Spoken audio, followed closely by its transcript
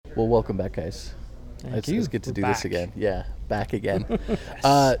Well, welcome back, guys. Thank you. It's good to We're do back. this again. Yeah, back again.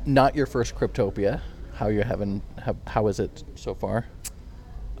 Not your first Cryptopia. How you having? How is it so far?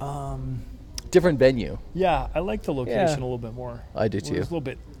 Different venue. Yeah, I like the location a little bit more. I do It too. was a little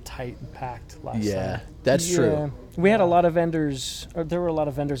bit tight and packed last Yeah, time. that's true. We had a lot of vendors. Or there were a lot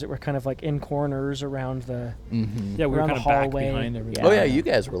of vendors that were kind of like in corners around the. Yeah, we were Around kind the of back hallway. behind everything. Oh yeah, you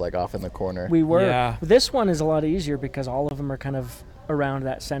guys were like off in the corner. We were. Yeah. This one is a lot easier because all of them are kind of around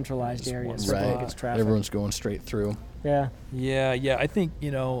that centralized Just area. one So I think right. it's traffic. Everyone's going straight through. Yeah. Yeah. I think we're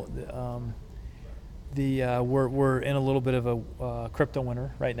in a little bit of a crypto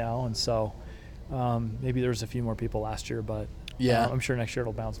winter right now, and so maybe there's a few more people last year, but Yeah. I'm sure next year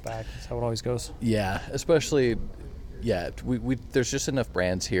it'll bounce back. That's how it always goes. Yeah, especially, we there's just enough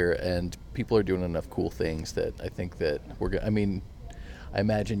brands here, and people are doing enough cool things that I think that I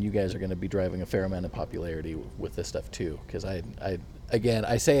imagine you guys are going to be driving a fair amount of popularity with this stuff too. Because I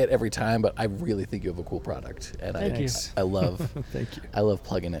say it every time, but I really think you have a cool product, and Thank you. I love Thank you. I love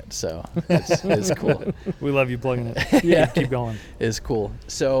plugging it. So it's cool. We love you plugging it. Yeah. Keep going. It's cool.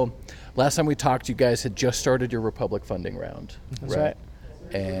 So last time we talked, you guys had just started your Republic funding round. That's right.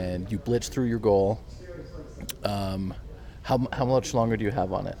 And you blitzed through your goal. How much longer do you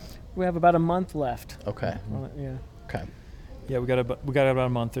have on it? We have about a month left. Okay. Yeah. Okay. Yeah, we got about a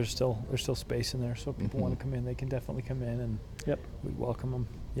month. There's still space in there, so if people want to come in, they can definitely come in, and we'd welcome them.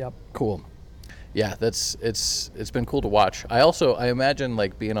 Yep. Cool. Yeah, it's been cool to watch. I imagine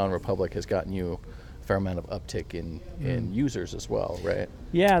like being on Republic has gotten you a fair amount of uptick in users as well, right?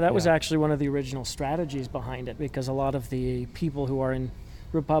 Yeah, that was Yeah. actually one of the original strategies behind it, because a lot of the people who are in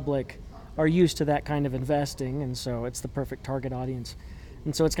Republic are used to that kind of investing, and so it's the perfect target audience.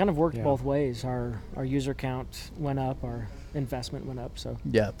 And so it's kind of worked both ways. Our user count went up, our investment went up. So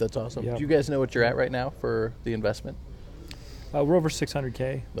Yeah, that's awesome. Yep. Do you guys know what you're at right now for the investment? We're over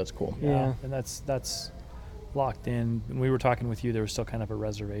 600K. That's cool. Yeah. And that's locked in. When we were talking with you, there was still kind of a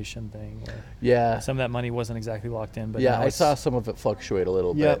reservation thing. Where Yeah. some of that money wasn't exactly locked in, but Yeah, now I it's- saw some of it fluctuate a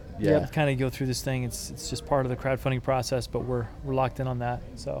little Yep. bit. Yeah. Kind of go through this thing. It's just part of the crowdfunding process, but we're locked in on that.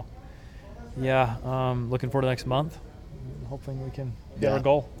 So, looking forward to next month. Hoping we can get Yeah. our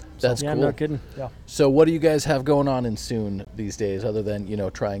goal. That's yeah, cool. no kidding. Yeah. So what do you guys have going on in Soon these days, other than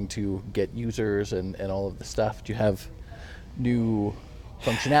trying to get users and all of the stuff? Do you have new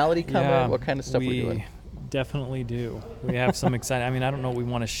functionality coming? Yeah, What kind of stuff we're doing? We definitely do. We have some exciting. I mean, I don't know what we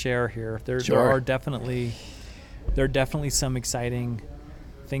want to share here. There Sure. are definitely some exciting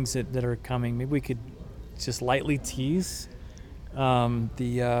things that are coming. Maybe we could just lightly tease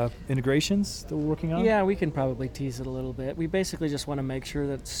the integrations that we're working on. Yeah, we can probably tease it a little bit. We basically just want to make sure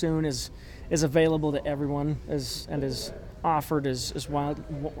that Soon is available to everyone and is offered as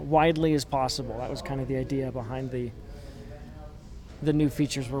widely as possible. That was kind of the idea behind the new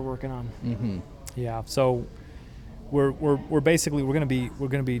features we're working on. Mm-hmm. Yeah. So we're basically going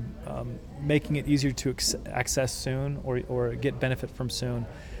to be making it easier to access Soon or get benefit from Soon,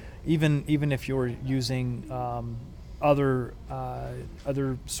 even if you're using other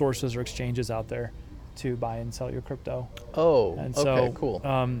sources or exchanges out there to buy and sell your crypto. Oh, And okay, so cool.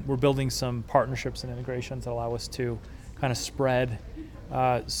 We're building some partnerships and integrations that allow us to kind of spread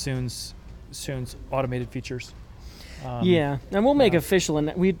Soon's automated features. Yeah, and we'll make official,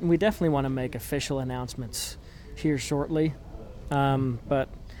 and we definitely want to make official announcements here shortly. But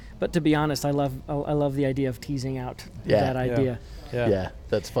to be honest, I love the idea of teasing out that idea. Yeah,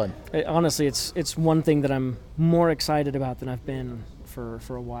 that's fun. Honestly, it's one thing that I'm more excited about than I've been for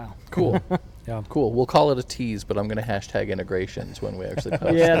a while. Cool. Yeah. Cool. We'll call it a tease, but I'm going to hashtag integrations when we actually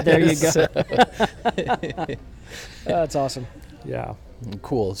post Yeah, it. there you go. That's awesome. Yeah.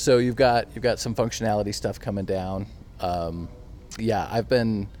 Cool. So you've got some functionality stuff coming down. I've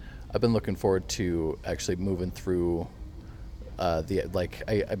been looking forward to actually moving through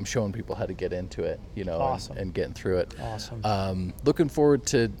I'm showing people how to get into it, Awesome. and getting through it. Awesome. Looking forward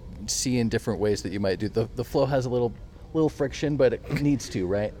to seeing different ways that you might do. The flow has a little friction, but it needs to,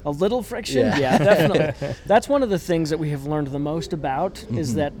 right? A little friction, Yeah. yeah, definitely. That's one of the things that we have learned the most about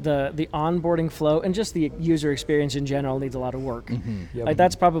is that the onboarding flow and just the user experience in general needs a lot of work. Yep. Like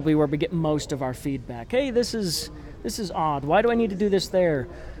that's probably where we get most of our feedback. Hey, this is odd. Why do I need to do this there?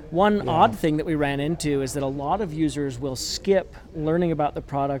 One odd thing that we ran into is that a lot of users will skip learning about the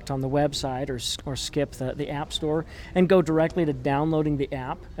product on the website or skip the app store and go directly to downloading the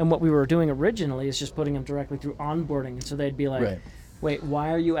app. And what we were doing originally is just putting them directly through onboarding. And so they'd be like, Right. wait,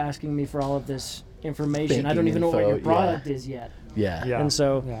 why are you asking me for all of this information? I Banking don't even know what info, your yeah. product is yet. Yeah. Yeah. And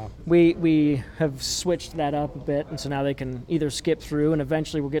so Yeah. we have switched that up a bit, and so now they can either skip through, and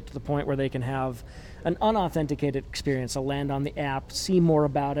eventually we'll get to the point where they can have an unauthenticated experience. They'll land on the app, see more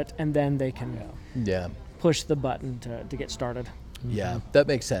about it, and then they can Yeah. push the button to get started. Yeah, that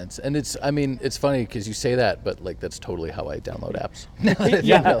makes sense. And it's funny because you say that, but like that's totally how I download apps. No,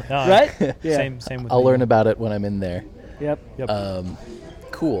 Right? Yeah. Same with I'll me. learn about it when I'm in there. Yep. Yep.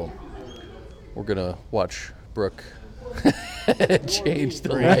 Cool. We're gonna watch Brooke change the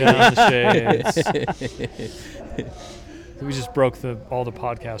Bring light. down the shades. We just broke all the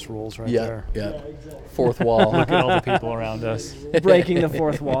podcast rules right Yeah, there. yeah. Fourth wall. Look at all the people around us. Breaking the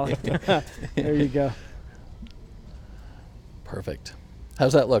fourth wall. There you go. Perfect.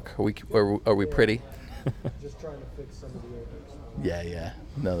 How's that look? Are we pretty? Just trying to fix some of the errors. Yeah, yeah.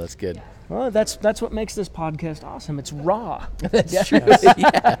 No, that's good. Well, that's what makes this podcast awesome. It's raw. That's true.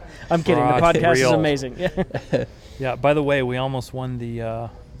 Yeah. I'm kidding. Raw, The podcast is real. amazing. Yeah. By the way, we almost won the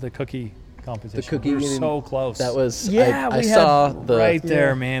cookie competition. cookie We were eating- so close. That was. Yeah, I we had saw the right there,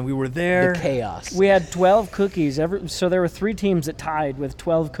 Yeah. man. We were there. the chaos. We had 12 cookies. So there were 3 teams that tied with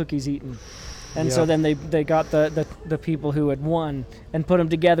 12 cookies eaten. And so Yeah. then they got the people who had won and put them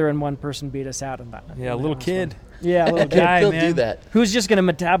together, and one person beat us out of that. Yeah, a little kid. Yeah, a little kid. guy, He'll man. do that. Who's just going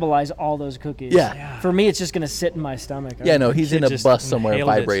to metabolize all those cookies? Yeah. For me, it's just going to sit in my stomach. Yeah, no, he's kid in a just bus somewhere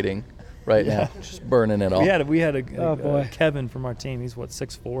inhaled it. vibrating right now, just burning it all. We had a Oh, boy. Kevin from our team. He's what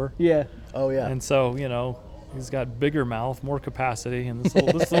 6'4", Yeah. Oh yeah. and so he's got bigger mouth, more capacity, and this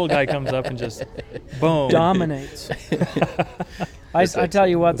little guy comes up and just boom. Dominates. I tell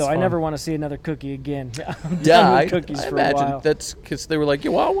you what, though, It's I fun. never want to see another cookie again. I'm Yeah, done I with cookies I for imagine a while. that's because they were like,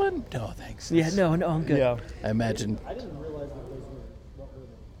 "You want one?" No, thanks. Yeah, no, I'm good. Yeah. I imagine. I didn't realize that those were, what were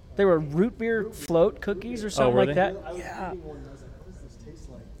they? They were root beer float cookies or something were like they? that. I was Yeah. eating one and I was like, what does this taste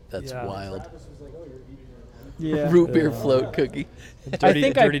like? That's Yeah. wild. Travis was like, oh, you're eating it. Yeah. Root beer float cookie.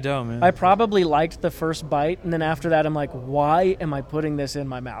 Dirty dough, man. I probably liked the first bite, and then after that, I'm like, why am I putting this in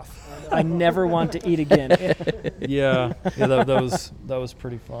my mouth? I never want to eat again. yeah, that was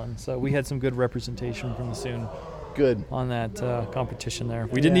pretty fun. So we had some good representation from the Soon Good. on that competition there.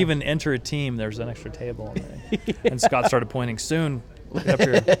 We didn't Yeah. even enter a team. There's an extra table, and Scott started pointing, "Soon, get up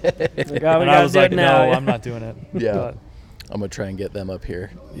here." Like, oh, we And I gotta was do like, it now. "No, I'm not doing it." Yeah. But I'm gonna try and get them up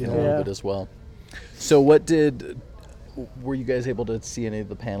here in a Yeah. little bit as well. So, were you guys able to see any of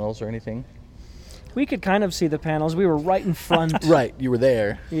the panels or anything? We could kind of see the panels. We were right in front. Right, you were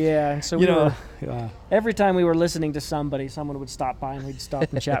there. Yeah, and so you we know, were, every time we were listening to somebody, someone would stop by and we'd stop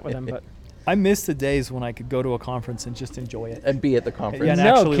and chat with them. But I miss the days when I could go to a conference and just enjoy it. And be at the conference. Yeah, and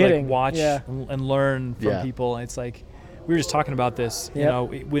No actually kidding. like watch Yeah. and learn from Yeah. people. It's like we were just talking about this. You Yep. know,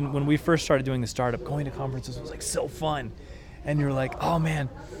 when we first started doing the startup, going to conferences was like so fun, and you're like, oh man,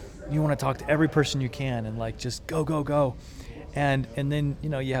 you want to talk to every person you can, and like just go, and then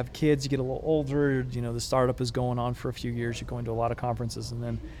you have kids, you get a little older. The startup is going on for a few years. You're going to a lot of conferences, and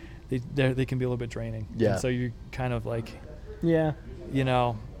then they can be a little bit draining. Yeah. And so you kind of like, yeah,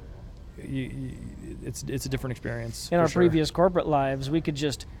 it's a different experience. in for our sure. previous corporate lives, we could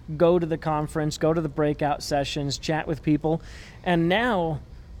just go to the conference, go to the breakout sessions, chat with people. And now,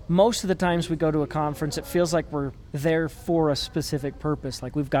 most of the times we go to a conference, it feels like we're there for a specific purpose.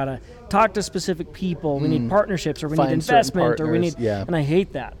 Like we've got to talk to specific people. We need partnerships, or we Find need certain investment, or we partners, need. yeah. And I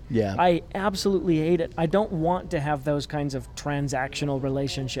hate that. Yeah. I absolutely hate it. I don't want to have those kinds of transactional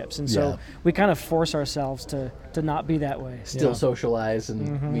relationships, and so Yeah. we kind of force ourselves to not be that way. Still Yeah. socialize and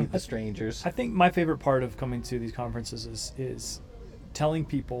Mm-hmm. meet the strangers. I think my favorite part of coming to these conferences is telling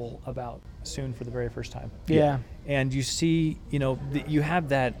people about Soon for the very first time. Yeah. And you see, you have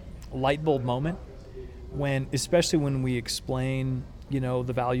that light bulb moment especially when we explain, the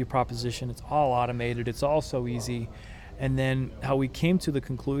value proposition. It's all automated. It's all so easy. And then how we came to the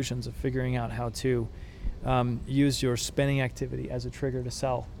conclusions of figuring out how to use your spending activity as a trigger to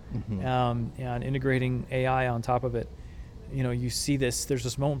sell, and integrating AI on top of it. You see this. There's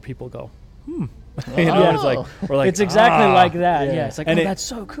this moment people go, It's like, we're like, It's exactly like that. Yeah. Yeah. It's like, And that's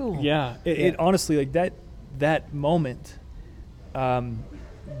so cool. Yeah, it honestly, like that moment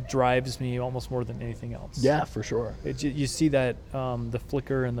drives me almost more than anything else. Yeah, for sure. You see that the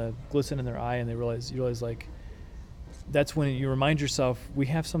flicker and the glisten in their eye, and you realize like that's when you remind yourself we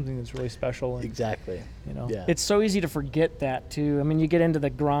have something that's really special. And, Exactly. Yeah. It's so easy to forget that too. I mean, you get into the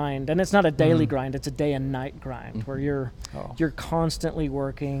grind, and it's not a daily grind; it's a day and night grind where you're constantly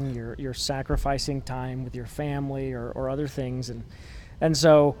working. You're sacrificing time with your family or other things, and And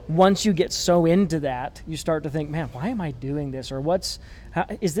so once you get so into that, you start to think, man, why am I doing this? Or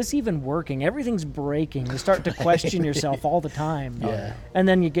is this even working? Everything's breaking. You start to question yourself all the time. Yeah. And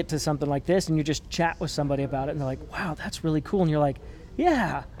then you get to something like this and you just chat with somebody about it and they're like, wow, that's really cool. And you're like,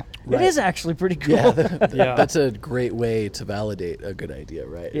 yeah, Right. it is actually pretty cool. Yeah. That's a great way to validate a good idea,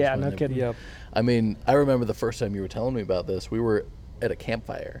 right? Yeah, Is when no kidding. Yep. I mean, I remember the first time you were telling me about this, we were at a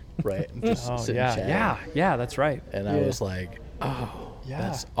campfire, right? And just Oh, sitting yeah. chatting. Yeah. That's right. And I Yeah. was like, oh, Yeah.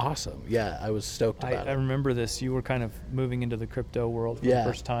 that's awesome. Yeah, I was stoked I about it. remember this. You were kind of moving into the crypto world for Yeah. the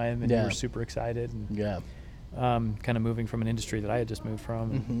first time, and you Yeah. were super excited, and Yeah. kind of moving from an industry that I had just moved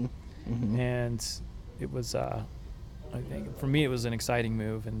from. Mm-hmm. And it was, I think, for me, it was an exciting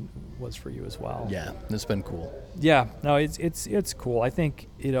move, and was for you as well. Yeah, it's been cool. Yeah, no, it's cool. I think,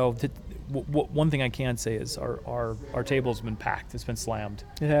 one thing I can say is our table's been packed. It's been slammed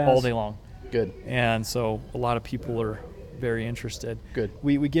Yes. all day long, Good. and so a lot of people are very interested. Good.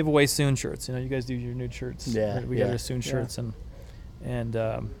 We give away Soon shirts. You guys do your nude shirts. Yeah, We yeah. got our Soon shirts, and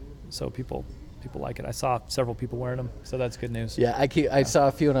so people like it. I saw several people wearing them, so that's good news. Yeah, I saw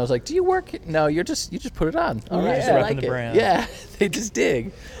a few and I was like, "Do you work? No, you just put it on. All right, just I repping like the it. brand. Yeah, they just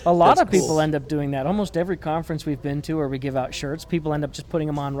dig. A lot That's of people cool. end up doing that. Almost every conference we've been to where we give out shirts, people end up just putting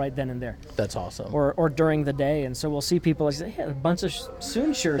them on right then and there, That's awesome. or during the day. And so we'll see people like, hey, a bunch of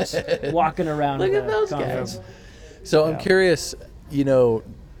Soon shirts walking around. Look at at the those conference. guys. So I'm Yeah. curious,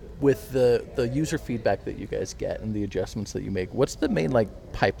 with the user feedback that you guys get and the adjustments that you make, what's the main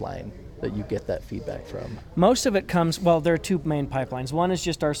pipeline that you get that feedback from? Most of it comes, there are two main pipelines. One is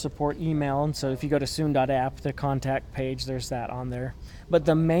just our support email, and so if you go to soon.app, the contact page, there's that on there. But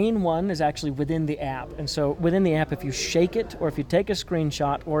the main one is actually within the app. And so within the app, if you shake it, or if you take a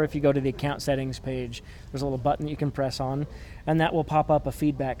screenshot, or if you go to the account settings page, there's a little button you can press on, and that will pop up a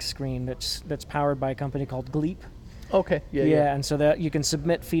feedback screen that's powered by a company called Gleep. Okay. Yeah. Yeah, and so that you can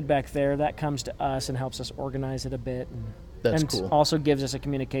submit feedback there. That comes to us and helps us organize it a bit. That's and cool. also gives us a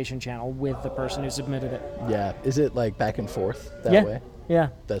communication channel with the person who submitted it. Yeah. Is it back and forth that Yeah. way? Yeah.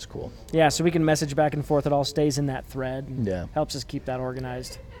 That's cool. Yeah, so we can message back and forth. It all stays in that thread. And Yeah. helps us keep that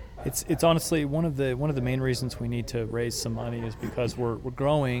organized. It's honestly one of the main reasons we need to raise some money is because we're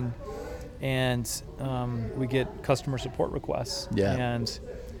growing, and we get customer support requests. Yeah. And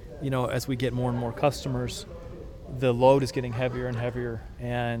as we get more and more customers, the load is getting heavier and heavier,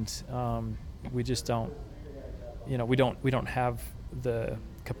 and we just don't, we don't have the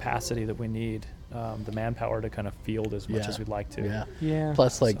capacity that we need, the manpower to kind of field as much Yeah. as we'd like to. Yeah. Yeah.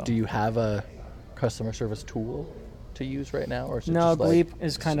 Plus, So- do you have a customer service tool to use right now, or is it No, just Gleep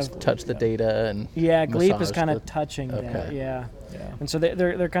is kind just of touch the data and yeah. Gleep is massage kind the- of touching that. Okay. Yeah. Yeah. And so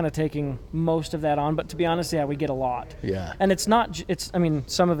they're kind of taking most of that on. But to be honest, yeah, we get a lot. Yeah. And it's not.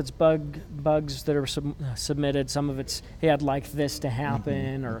 Some of it's bugs that are submitted. Some of it's, hey, I'd like this to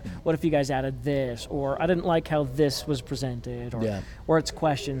happen, or what if you guys added this, or I didn't like how this was presented, or Yeah. or it's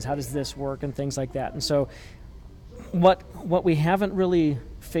questions. How does this work, and things like that. And so, what we haven't really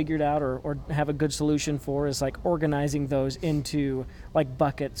figured out or have a good solution for is organizing those into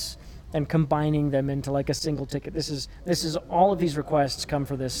buckets and combining them into a single ticket. This is all of these requests come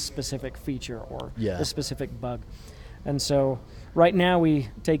for this specific feature or Yeah. this specific bug. And so right now we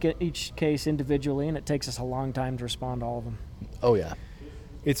take each case individually, and it takes us a long time to respond to all of them. Oh yeah.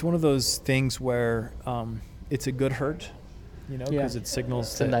 It's one of those things where it's a good hurt, because Yeah. it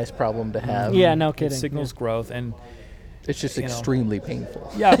signals It's a nice problem to have. Yeah, no it kidding. signals growth, and It's just you know. extremely painful.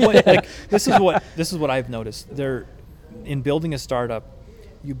 yeah, this is what I've noticed. In building a startup,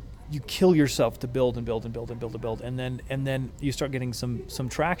 you kill yourself to build and build and build and build and build, and then you start getting some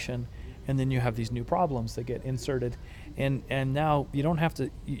traction, and then you have these new problems that get inserted, and now you don't have to,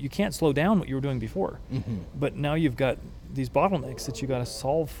 you can't slow down what you were doing before, but now you've got these bottlenecks that you got to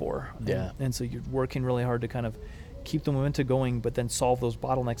solve for. Yeah. And so you're working really hard to kind of keep the momentum going, but then solve those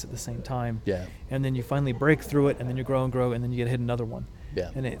bottlenecks at the same time. Yeah. And then you finally break through it, and then you grow and grow, and then you get hit another one. Yeah.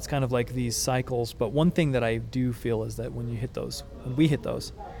 And it's kind of like these cycles. But one thing that I do feel is that when we hit those,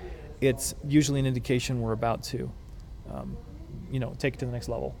 it's usually an indication we're about to, take it to the next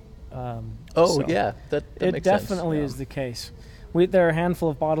level. Yeah, that It makes sense. definitely is the case. There are a handful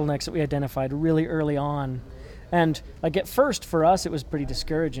of bottlenecks that we identified really early on. And at first for us, it was pretty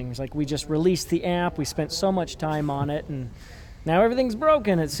discouraging. It's we just released the app, we spent so much time on it, and now everything's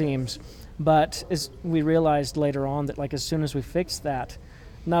broken, it seems. But as we realized later on that as soon as we fixed that,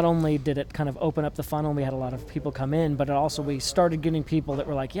 not only did it kind of open up the funnel and we had a lot of people come in, but we started getting people that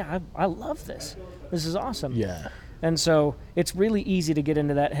were yeah, I love this. This is awesome. Yeah. And so it's really easy to get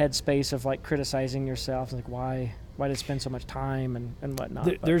into that headspace of criticizing yourself, why did I spend so much time and whatnot.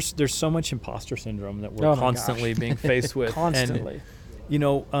 There's so much imposter syndrome that Oh we're my constantly being faced with. Constantly.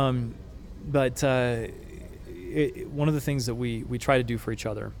 But one of the things that we try to do for each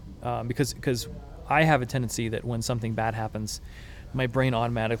other, because I have a tendency that when something bad happens, my brain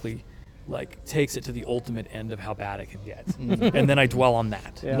automatically like takes it to the ultimate end of how bad it can get, and then I dwell on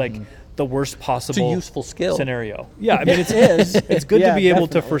that, like the worst possible. It's a useful skill. Scenario. Yeah, I mean It is. it's good to be able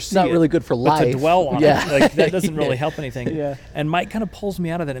to foresee. It's not really good for but life. to dwell on Yeah. it, like that doesn't really help anything. Yeah. And Mike kind of pulls me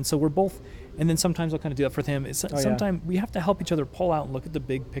out of that, and so we're both. And then sometimes I'll kind of do that for him. Sometimes we have to help each other pull out and look at the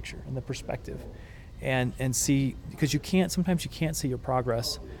big picture and the perspective, and see, because sometimes you can't see your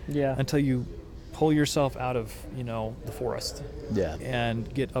progress until you pull yourself out of the forest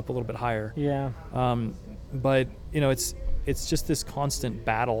and get up a little bit higher. But it's just this constant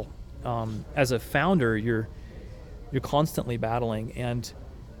battle. As a founder, you're constantly battling, and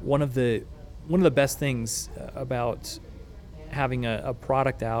one of the best things about having a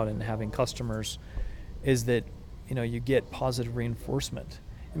product out and having customers is that you get positive reinforcement.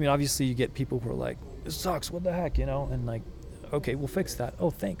 I mean, obviously you get people who are like, this sucks, what the heck, and like, okay, we'll fix that.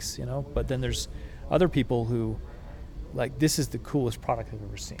 Oh, thanks, But then there's other people who like, this is the coolest product I've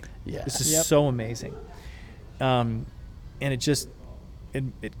ever seen. Yeah, this is so amazing. And it just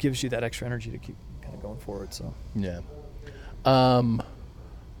it gives you that extra energy to keep kind of going forward. So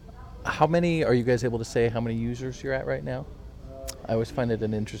how many are you guys able to say how many users you're at right now? I always find it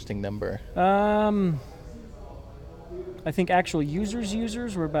an interesting number. I think actual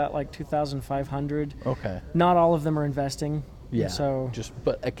users were about like 2,500. Okay. Not all of them are investing. Yeah. So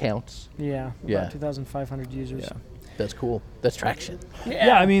but accounts. Yeah. About 2,500 users. Yeah. That's cool. That's traction.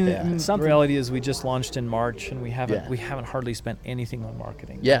 Yeah, I mean, the reality is we just launched in March, and we haven't hardly spent anything on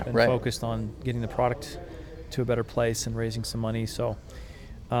marketing. Yeah, We've been right. focused on getting the product to a better place and raising some money. So,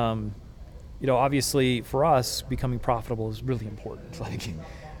 obviously for us, becoming profitable is really important. Like,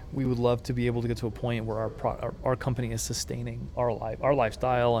 we would love to be able to get to a point where our company is sustaining our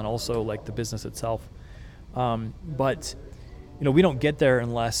lifestyle and also like the business itself. But we don't get there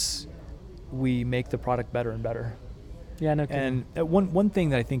unless we make the product better and better. Yeah, no kidding. And one thing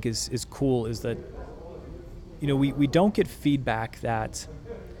that I think is cool is that we don't get feedback that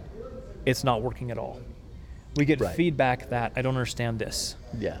it's not working at all. We get feedback that I don't understand this.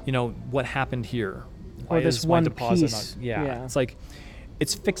 Yeah. What happened here? Or Why this is my one deposit piece. not- yeah. It's like,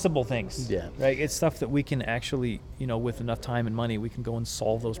 it's fixable things. Yeah. Right. It's stuff that we can actually, with enough time and money, we can go and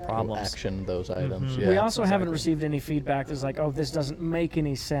solve those problems. Action those items. Mm-hmm. Yeah. We also haven't received any feedback that's like, oh, this doesn't make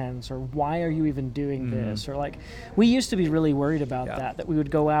any sense, or why are you even doing this? Or like, we used to be really worried about that we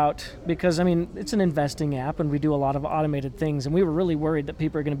would go out, because I mean, it's an investing app and we do a lot of automated things, and we were really worried that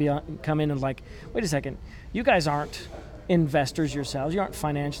people are going to come in and like, wait a second, you guys aren't investors yourselves, you aren't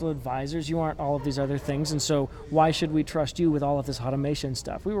financial advisors, you aren't all of these other things, and so why should we trust you with all of this automation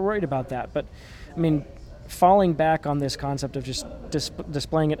stuff? We were worried about that, but I mean, falling back on this concept of just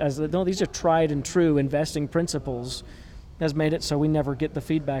displaying it as no, these are tried and true investing principles has made it so we never get the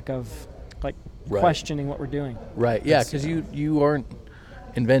feedback of like questioning what we're doing. Right. Yeah, because you aren't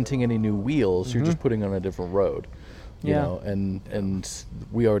inventing any new wheels, you're just putting on a different road. You know, and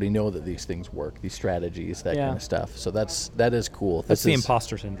we already know that these things work, these strategies, that kind of stuff. So that is cool. That's the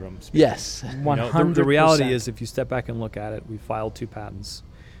imposter syndrome. Yes. 100%. The reality is, if you step back and look at it, we filed 2 patents.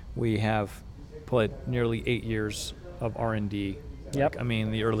 We have put nearly 8 years of R&D. Yep. I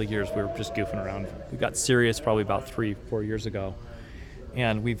mean, the early years we were just goofing around. We got serious probably about 3-4 years ago.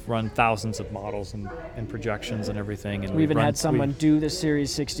 And we've run thousands of models and projections and everything. And we even had someone do the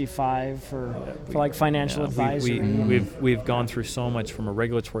Series 65 for like financial advisory. We've gone through so much from a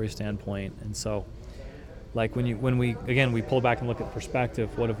regulatory standpoint, and so like when we pull back and look at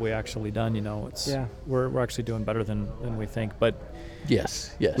perspective, what have we actually done? We're actually doing better than we think. But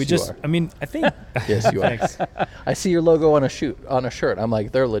yes, we just you are. I mean, I think yes, you are. Thanks. I see your logo on a shirt. I'm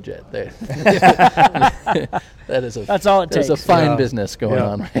like, they're legit. That's all it takes. There's a fine business going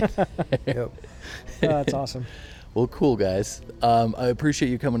on, right? Yep. That's awesome. Well, cool, guys. I appreciate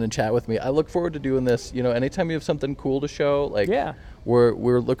you coming and chat with me. I look forward to doing this. Anytime you have something cool to show, like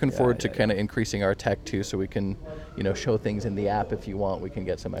we're looking forward to kind of increasing our tech too, so we can, show things in the app if you want. We can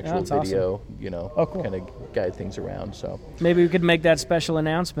get some actual video, cool. kind of guide things around. So maybe we could make that special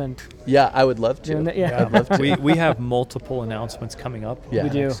announcement. Yeah, I would love to. I'd love to. We have multiple announcements coming up. Yeah. We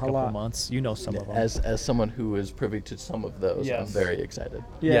do next a couple lot. Months. Some of them. As someone who is privy to some of those, I'm very excited.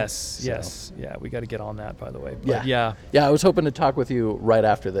 Yes. Yeah, we got to get on that, by the way. But yeah. I was hoping to talk with you right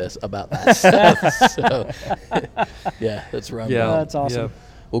after this about that stuff. So, that's where I'm going. That's awesome.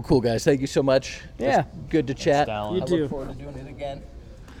 Well, cool, guys. Thank you so much. Yeah. It's good to chat. Thanks, You I too. look forward to doing it again.